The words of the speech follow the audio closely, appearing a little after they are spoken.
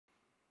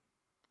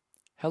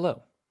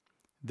Hello.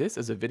 This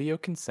is a video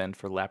consent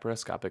for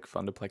laparoscopic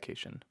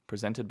fundoplication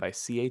presented by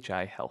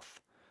CHI Health.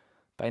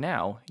 By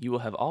now, you will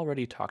have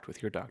already talked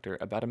with your doctor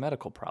about a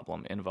medical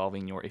problem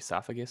involving your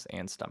esophagus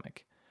and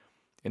stomach.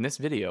 In this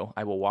video,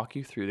 I will walk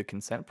you through the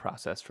consent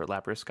process for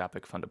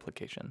laparoscopic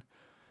fundoplication.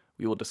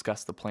 We will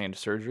discuss the planned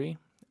surgery,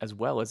 as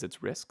well as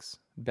its risks,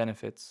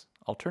 benefits,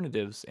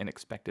 alternatives, and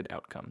expected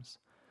outcomes.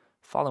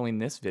 Following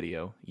this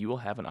video, you will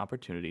have an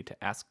opportunity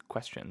to ask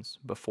questions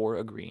before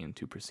agreeing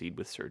to proceed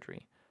with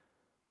surgery.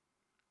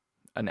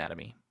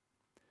 Anatomy.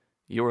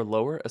 Your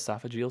lower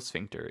esophageal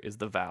sphincter is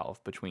the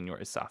valve between your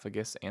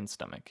esophagus and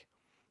stomach.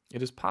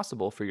 It is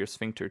possible for your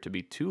sphincter to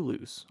be too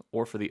loose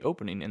or for the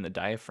opening in the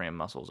diaphragm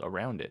muscles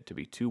around it to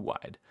be too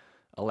wide,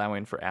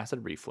 allowing for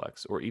acid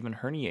reflux or even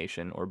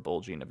herniation or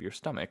bulging of your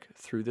stomach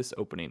through this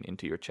opening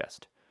into your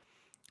chest.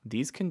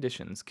 These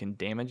conditions can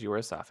damage your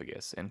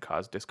esophagus and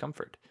cause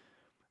discomfort.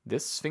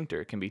 This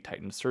sphincter can be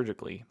tightened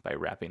surgically by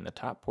wrapping the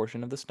top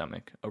portion of the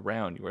stomach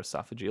around your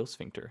esophageal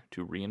sphincter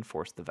to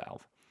reinforce the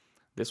valve.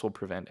 This will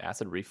prevent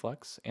acid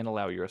reflux and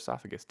allow your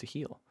esophagus to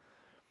heal.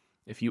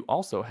 If you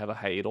also have a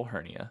hiatal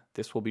hernia,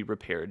 this will be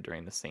repaired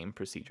during the same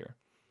procedure.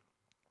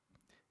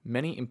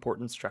 Many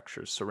important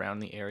structures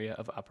surround the area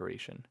of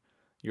operation.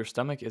 Your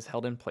stomach is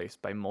held in place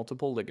by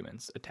multiple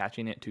ligaments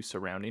attaching it to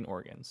surrounding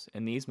organs,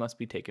 and these must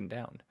be taken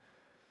down.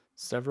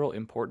 Several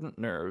important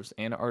nerves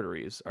and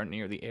arteries are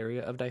near the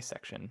area of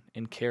dissection,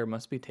 and care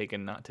must be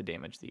taken not to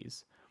damage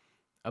these.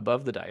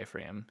 Above the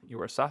diaphragm,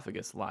 your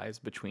esophagus lies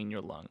between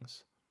your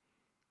lungs.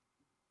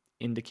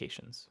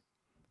 Indications.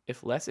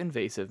 If less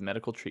invasive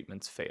medical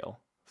treatments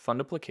fail,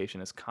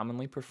 fundoplication is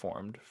commonly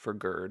performed for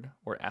GERD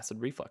or acid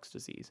reflux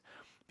disease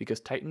because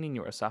tightening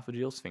your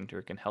esophageal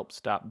sphincter can help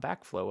stop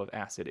backflow of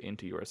acid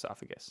into your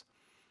esophagus.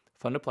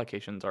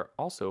 Fundoplications are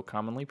also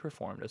commonly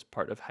performed as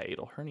part of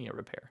hiatal hernia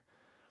repair.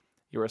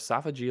 Your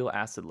esophageal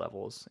acid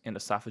levels and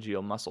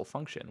esophageal muscle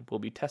function will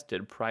be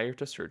tested prior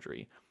to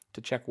surgery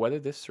to check whether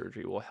this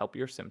surgery will help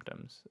your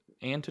symptoms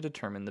and to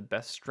determine the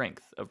best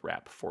strength of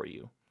wrap for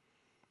you.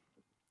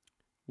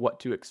 What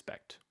to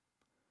expect.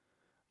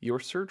 Your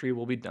surgery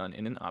will be done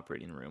in an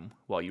operating room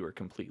while you are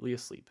completely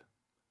asleep.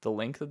 The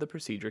length of the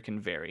procedure can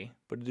vary,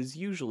 but it is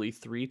usually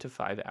 3 to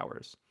 5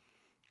 hours.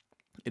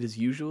 It is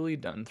usually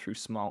done through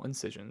small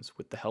incisions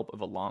with the help of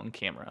a long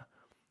camera.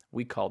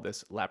 We call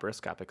this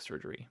laparoscopic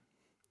surgery.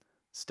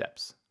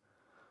 Steps.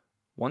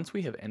 Once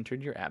we have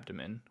entered your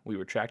abdomen, we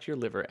retract your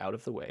liver out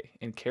of the way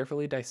and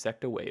carefully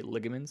dissect away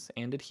ligaments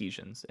and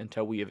adhesions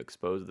until we have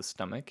exposed the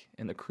stomach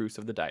and the crus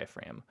of the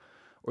diaphragm,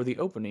 or the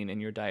opening in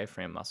your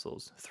diaphragm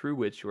muscles through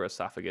which your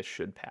esophagus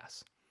should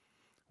pass.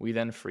 We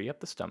then free up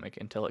the stomach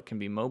until it can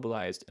be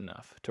mobilized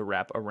enough to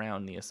wrap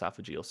around the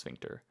esophageal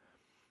sphincter.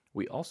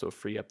 We also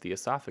free up the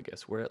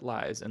esophagus where it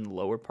lies in the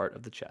lower part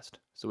of the chest,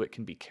 so it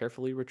can be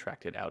carefully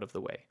retracted out of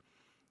the way.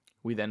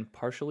 We then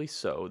partially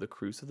sew the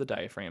crus of the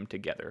diaphragm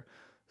together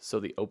so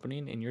the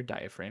opening in your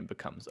diaphragm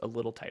becomes a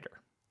little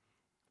tighter.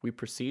 We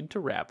proceed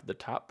to wrap the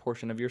top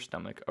portion of your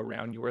stomach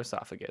around your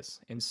esophagus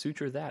and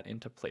suture that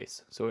into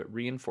place so it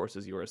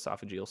reinforces your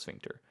esophageal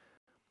sphincter.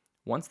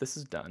 Once this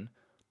is done,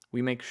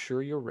 we make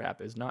sure your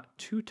wrap is not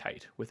too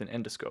tight with an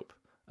endoscope,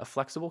 a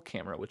flexible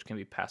camera which can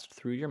be passed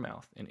through your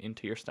mouth and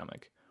into your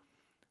stomach.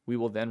 We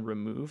will then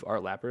remove our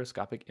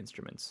laparoscopic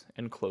instruments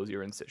and close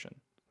your incision.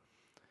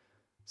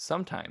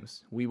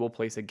 Sometimes we will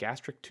place a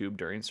gastric tube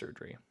during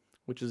surgery,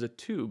 which is a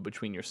tube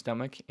between your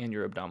stomach and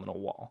your abdominal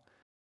wall.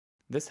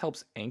 This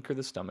helps anchor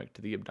the stomach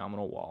to the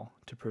abdominal wall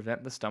to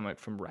prevent the stomach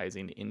from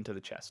rising into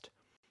the chest.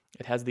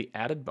 It has the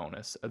added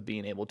bonus of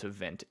being able to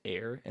vent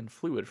air and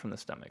fluid from the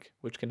stomach,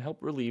 which can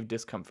help relieve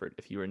discomfort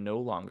if you are no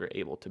longer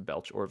able to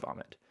belch or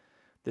vomit.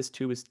 This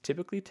tube is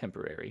typically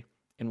temporary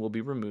and will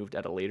be removed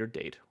at a later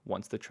date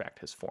once the tract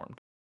has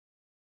formed.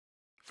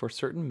 For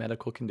certain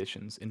medical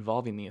conditions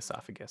involving the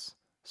esophagus,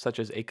 such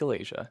as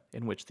achalasia,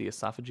 in which the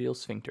esophageal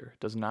sphincter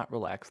does not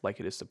relax like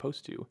it is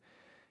supposed to,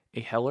 a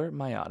Heller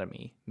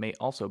myotomy may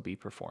also be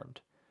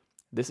performed.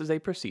 This is a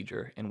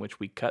procedure in which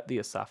we cut the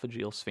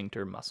esophageal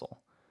sphincter muscle.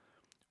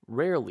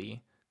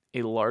 Rarely,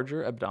 a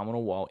larger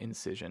abdominal wall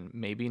incision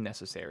may be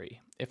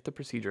necessary if the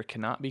procedure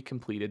cannot be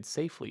completed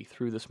safely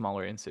through the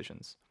smaller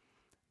incisions.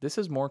 This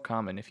is more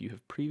common if you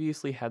have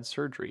previously had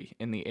surgery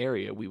in the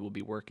area we will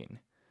be working.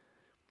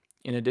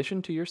 In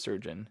addition to your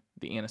surgeon,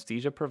 the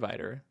anesthesia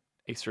provider,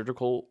 a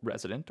surgical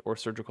resident or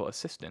surgical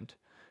assistant,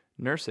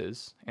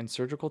 nurses and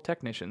surgical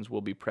technicians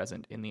will be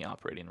present in the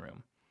operating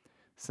room.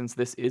 Since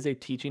this is a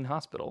teaching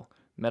hospital,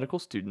 medical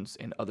students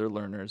and other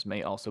learners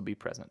may also be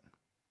present.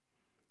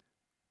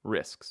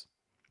 Risks.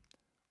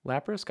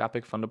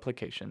 Laparoscopic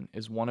fundoplication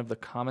is one of the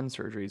common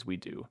surgeries we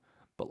do,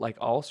 but like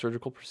all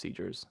surgical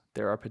procedures,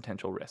 there are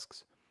potential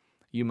risks.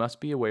 You must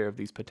be aware of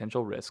these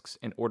potential risks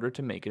in order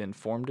to make an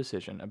informed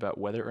decision about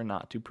whether or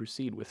not to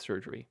proceed with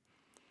surgery.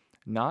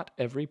 Not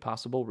every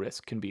possible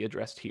risk can be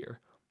addressed here,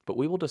 but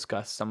we will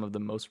discuss some of the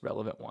most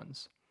relevant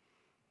ones.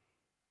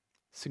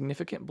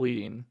 Significant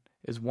bleeding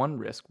is one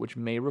risk which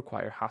may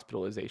require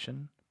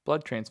hospitalization,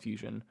 blood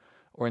transfusion,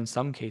 or in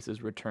some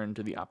cases return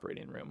to the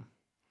operating room.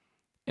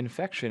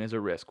 Infection is a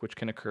risk which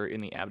can occur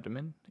in the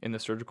abdomen, in the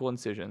surgical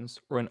incisions,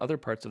 or in other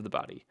parts of the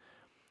body.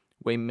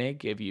 We may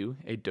give you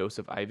a dose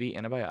of IV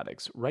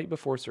antibiotics right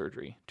before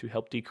surgery to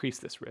help decrease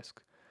this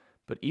risk,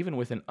 but even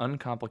with an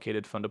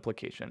uncomplicated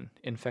fundoplication,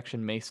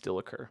 infection may still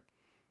occur.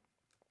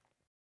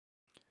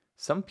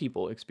 Some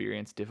people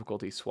experience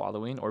difficulty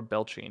swallowing or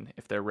belching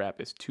if their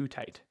wrap is too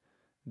tight.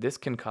 This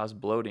can cause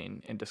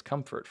bloating and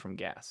discomfort from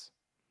gas.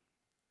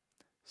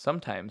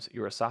 Sometimes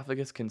your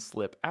esophagus can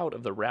slip out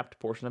of the wrapped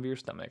portion of your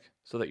stomach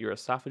so that your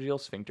esophageal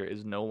sphincter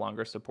is no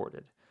longer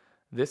supported.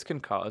 This can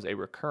cause a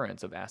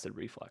recurrence of acid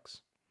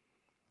reflux.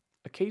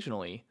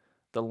 Occasionally,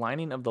 the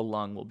lining of the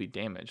lung will be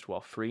damaged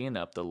while freeing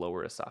up the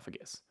lower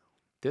esophagus.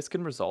 This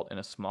can result in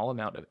a small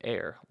amount of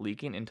air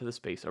leaking into the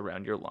space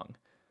around your lung.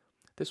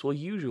 This will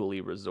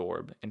usually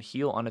resorb and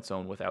heal on its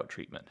own without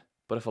treatment,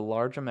 but if a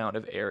large amount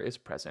of air is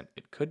present,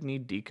 it could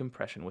need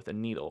decompression with a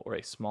needle or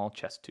a small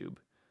chest tube.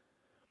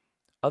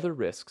 Other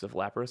risks of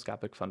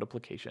laparoscopic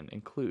fundoplication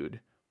include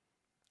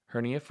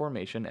hernia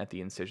formation at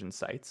the incision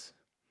sites,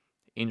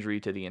 injury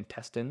to the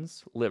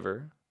intestines,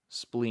 liver,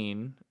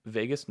 spleen,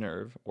 vagus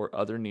nerve, or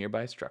other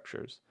nearby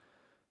structures,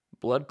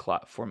 blood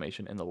clot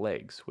formation in the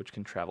legs, which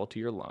can travel to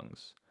your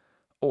lungs,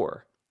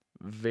 or,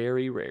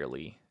 very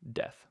rarely,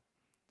 death.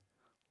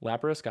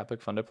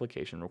 Laparoscopic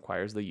fundoplication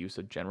requires the use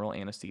of general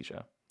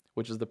anesthesia,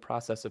 which is the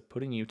process of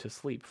putting you to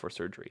sleep for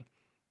surgery.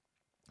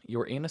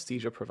 Your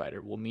anesthesia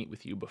provider will meet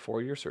with you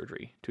before your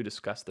surgery to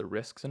discuss the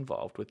risks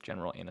involved with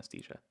general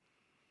anesthesia.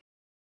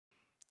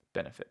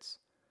 Benefits.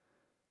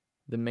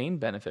 The main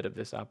benefit of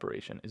this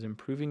operation is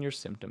improving your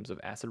symptoms of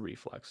acid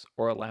reflux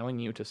or allowing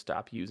you to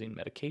stop using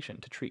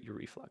medication to treat your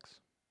reflux.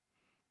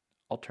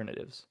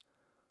 Alternatives.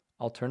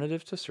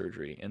 Alternatives to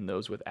surgery in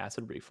those with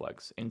acid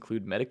reflux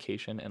include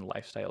medication and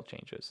lifestyle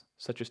changes,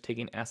 such as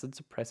taking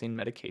acid-suppressing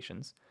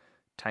medications,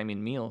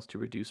 timing meals to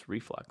reduce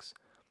reflux,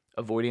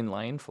 avoiding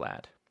lying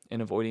flat,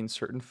 and avoiding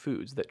certain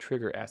foods that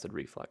trigger acid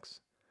reflux.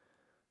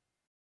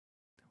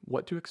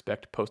 What to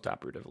expect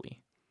postoperatively.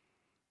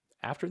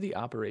 After the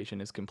operation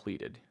is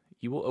completed,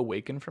 you will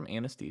awaken from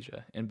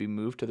anesthesia and be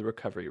moved to the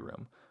recovery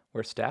room,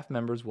 where staff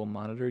members will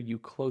monitor you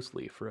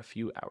closely for a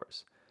few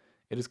hours.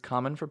 It is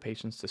common for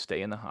patients to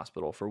stay in the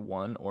hospital for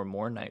 1 or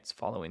more nights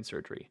following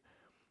surgery.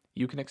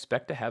 You can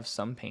expect to have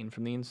some pain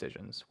from the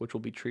incisions, which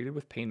will be treated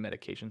with pain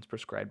medications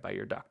prescribed by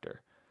your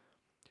doctor.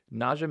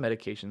 Nausea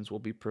medications will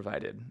be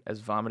provided, as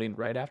vomiting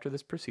right after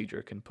this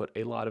procedure can put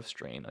a lot of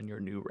strain on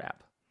your new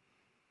wrap.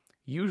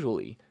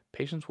 Usually,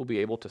 patients will be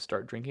able to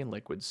start drinking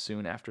liquids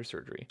soon after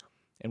surgery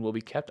and will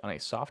be kept on a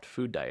soft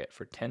food diet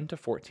for 10 to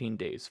 14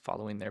 days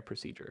following their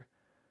procedure.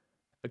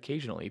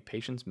 Occasionally,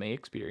 patients may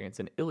experience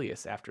an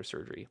ileus after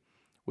surgery,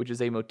 which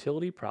is a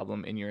motility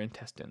problem in your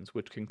intestines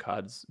which can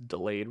cause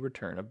delayed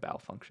return of bowel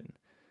function.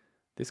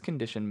 This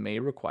condition may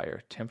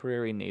require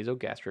temporary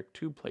nasogastric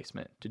tube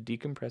placement to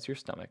decompress your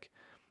stomach,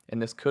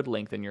 and this could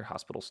lengthen your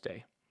hospital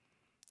stay.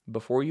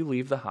 Before you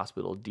leave the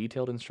hospital,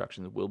 detailed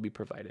instructions will be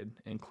provided,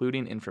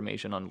 including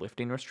information on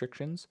lifting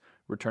restrictions,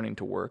 returning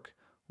to work,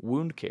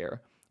 wound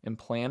care, and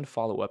planned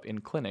follow-up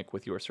in clinic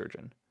with your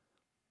surgeon.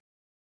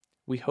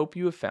 We hope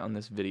you have found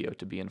this video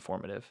to be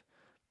informative.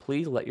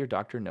 Please let your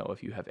doctor know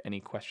if you have any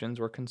questions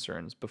or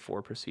concerns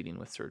before proceeding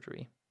with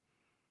surgery.